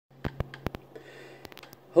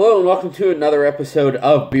Hello and welcome to another episode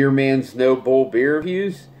of Beer Man's No Bull Beer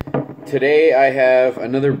Reviews. Today I have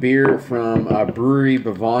another beer from Brewery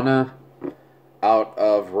Bhavana out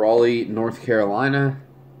of Raleigh, North Carolina.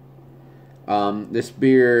 This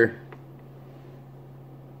beer...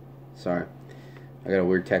 Sorry, I got a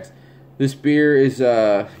weird text. This beer is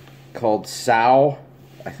called Sow.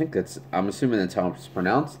 I'm assuming that's how it's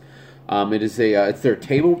pronounced. It's their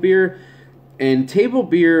table beer. And table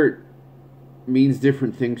beer means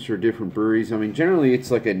different things for different breweries. I mean, generally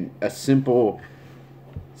it's like a simple,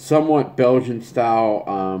 somewhat Belgian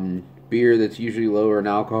style beer that's usually lower in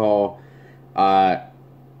alcohol.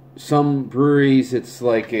 Some breweries it's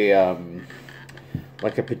like a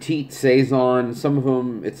petite saison. Some of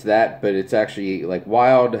them it's that, but it's actually like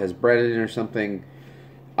wild, has bread in it or something.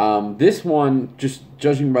 This one, just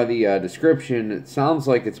judging by the description, it sounds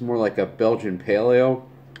like it's more like a Belgian pale ale.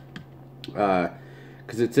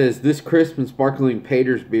 Because it says, this crisp and sparkling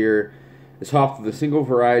Pater's beer is hopped with a single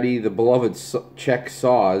variety, the beloved Czech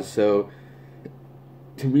Saaz. So,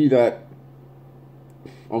 to me, that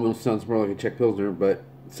almost sounds more like a Czech Pilsner, but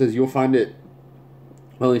it says you'll find it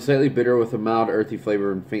only slightly bitter with a mild, earthy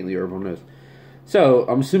flavor and faintly herbal notes. So,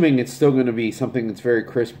 I'm assuming it's still going to be something that's very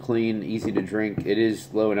crisp, clean, easy to drink. It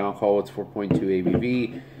is low in alcohol. It's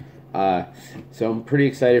 4.2 ABV. So, I'm pretty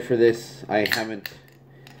excited for this. I haven't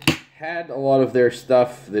had a lot of their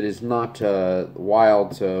stuff that is not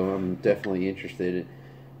wild, so I'm definitely interested.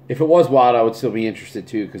 If it was wild, I would still be interested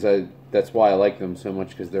too, because that's why I like them so much,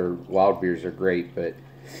 because their wild beers are great, but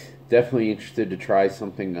definitely interested to try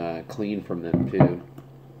something clean from them too.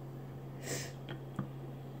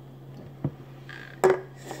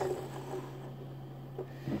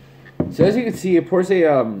 So as you can see, it pours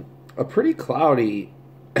a pretty cloudy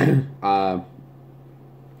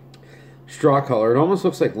straw color. It almost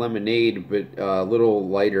looks like lemonade, but a little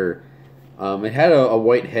lighter. It had a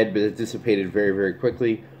white head, but it dissipated very, very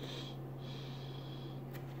quickly.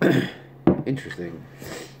 Interesting.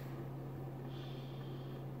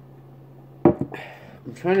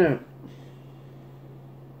 I'm trying to...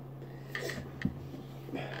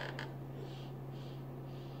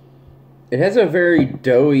 It has a very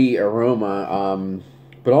doughy aroma,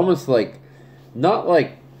 but almost like, not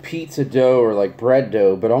like pizza dough or like bread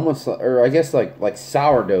dough, but almost, or I guess like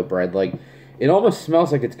sourdough bread. Like, it almost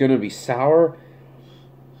smells like it's going to be sour,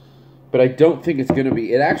 but I don't think it's going to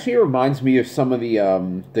be. It actually reminds me of some of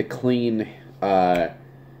the clean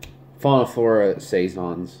Fauna Flora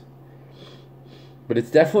saisons, but it's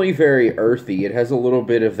definitely very earthy. It has a little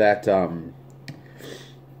bit of that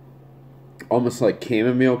almost like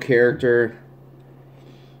chamomile character.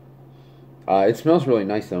 It smells really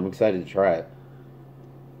nice though. I'm excited to try it.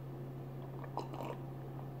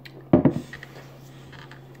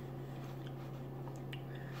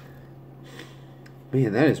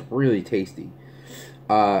 Man, that is really tasty.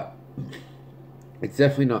 It's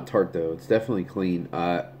definitely not tart though. It's definitely clean.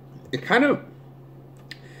 It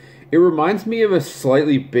reminds me of a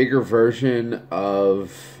slightly bigger version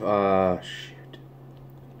of shit.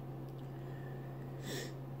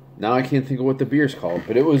 Now I can't think of what the beer's called,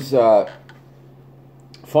 but it was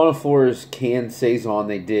Fauna Flora's canned saison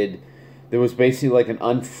they did. There was basically like an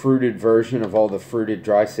unfruited version of all the fruited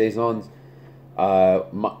dry saisons.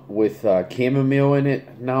 With chamomile in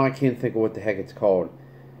it. Now I can't think of what the heck it's called.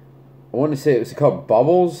 I want to say it was called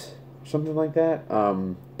Bubbles or something like that.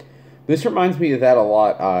 This reminds me of that a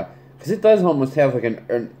lot, because it does almost have like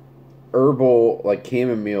an herbal, like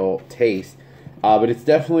chamomile taste, but it's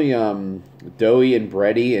definitely doughy and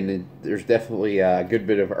bready, and there's definitely a good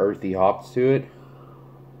bit of earthy hops to it.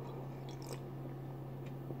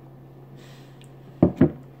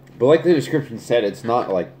 But like the description said, it's not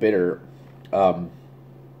like bitter.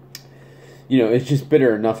 It's just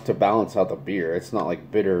bitter enough to balance out the beer. It's not like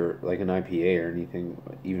bitter like an IPA or anything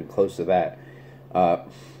even close to that. But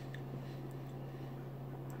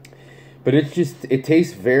it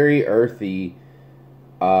tastes very earthy,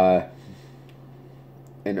 and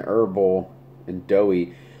herbal and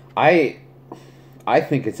doughy. I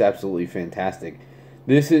think it's absolutely fantastic.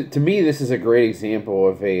 To me, this is a great example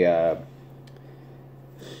of a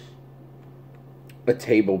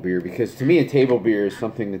table beer, because to me a table beer is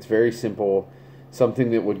something that's very simple,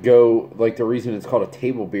 something that would go, like, the reason it's called a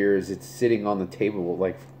table beer is it's sitting on the table,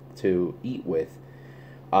 like, to eat with,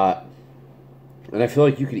 and I feel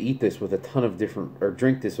like you could eat this with a ton of different, or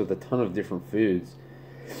drink this with a ton of different foods,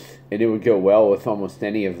 and it would go well with almost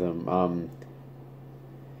any of them.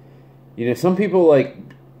 Some people like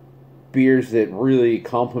beers that really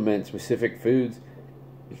complement specific foods.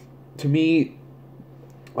 To me,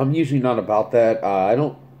 I'm usually not about that. I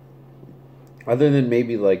don't, other than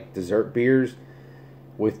maybe like dessert beers,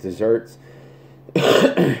 with desserts.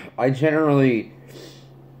 I generally,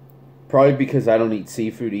 probably because I don't eat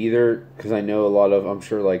seafood either, because I know a lot of, I'm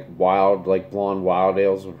sure like blonde wild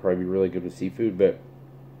ales would probably be really good with seafood, but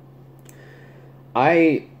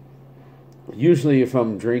I usually, if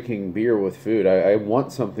I'm drinking beer with food, I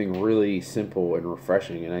want something really simple and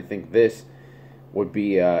refreshing, and I think this would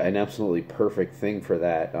be an absolutely perfect thing for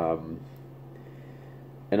that.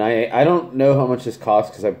 And I don't know how much this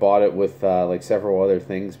costs because I bought it with like several other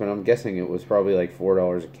things, but I'm guessing it was probably like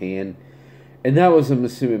 $4 a can, and that was, I'm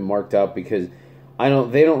assuming, marked up because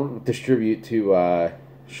they don't distribute to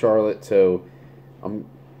Charlotte, so I'm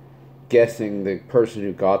guessing the person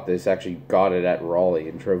who got this actually got it at Raleigh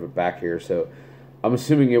and drove it back here. So I'm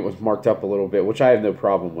assuming it was marked up a little bit, which I have no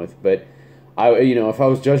problem with. But if I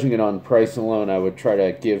was judging it on price alone, I would try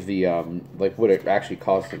to give the like what it actually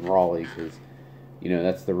cost in Raleigh, because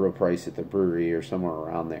that's the real price at the brewery or somewhere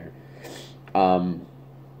around there.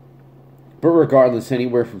 But regardless,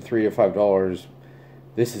 anywhere from $3 to $5,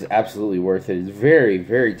 this is absolutely worth it. It's very,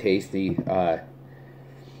 very tasty.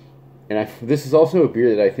 And this is also a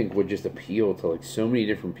beer that I think would just appeal to like so many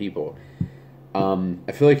different people.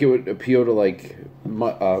 I feel like it would appeal to like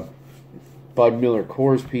Bud Miller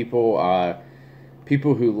Coors people,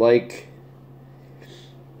 people who like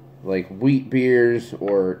wheat beers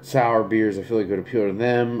or sour beers. I feel like it would appeal to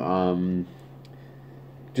them.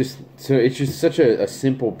 It's just such a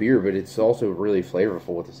simple beer, but it's also really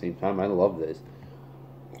flavorful at the same time. I love this.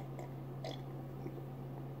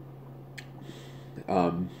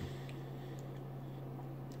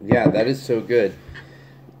 Yeah, that is so good.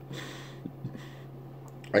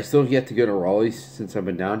 I still have yet to go to Raleigh since I've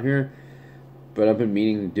been down here, but I've been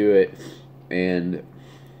meaning to do it. And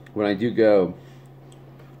when I do go,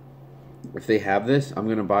 if they have this, I'm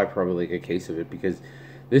going to buy probably like a case of it, because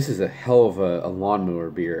this is a hell of a lawnmower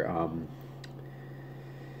beer.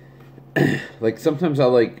 Like sometimes I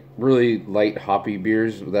like really light hoppy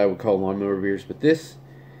beers that I would call lawnmower beers, but this,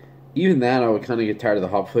 even that, I would kind of get tired of the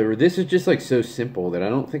hop flavor. This is just like so simple that I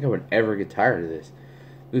don't think I would ever get tired of this.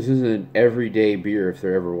 This is an everyday beer if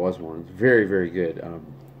there ever was one. It's very, very good.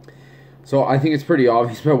 So I think it's pretty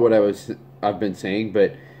obvious about what I've been saying,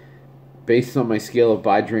 but based on my scale of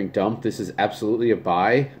buy, drink, dump, this is absolutely a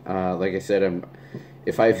buy. Like I said,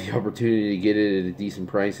 if I have the opportunity to get it at a decent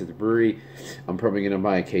price at the brewery, I'm probably going to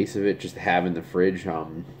buy a case of it just to have in the fridge.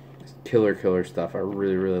 Killer stuff. I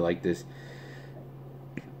really, really like this.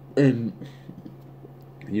 And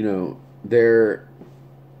their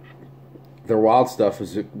wild stuff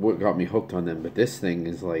is what got me hooked on them, but this thing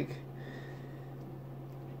is like,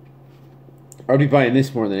 I'd be buying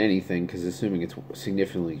this more than anything, because assuming it's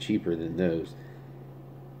significantly cheaper than those,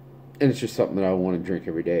 and it's just something that I want to drink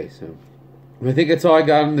every day. So I think that's all I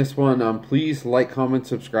got on this one. Please like, comment,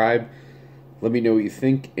 subscribe, let me know what you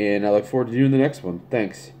think, and I look forward to doing the next one.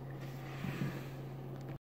 Thanks.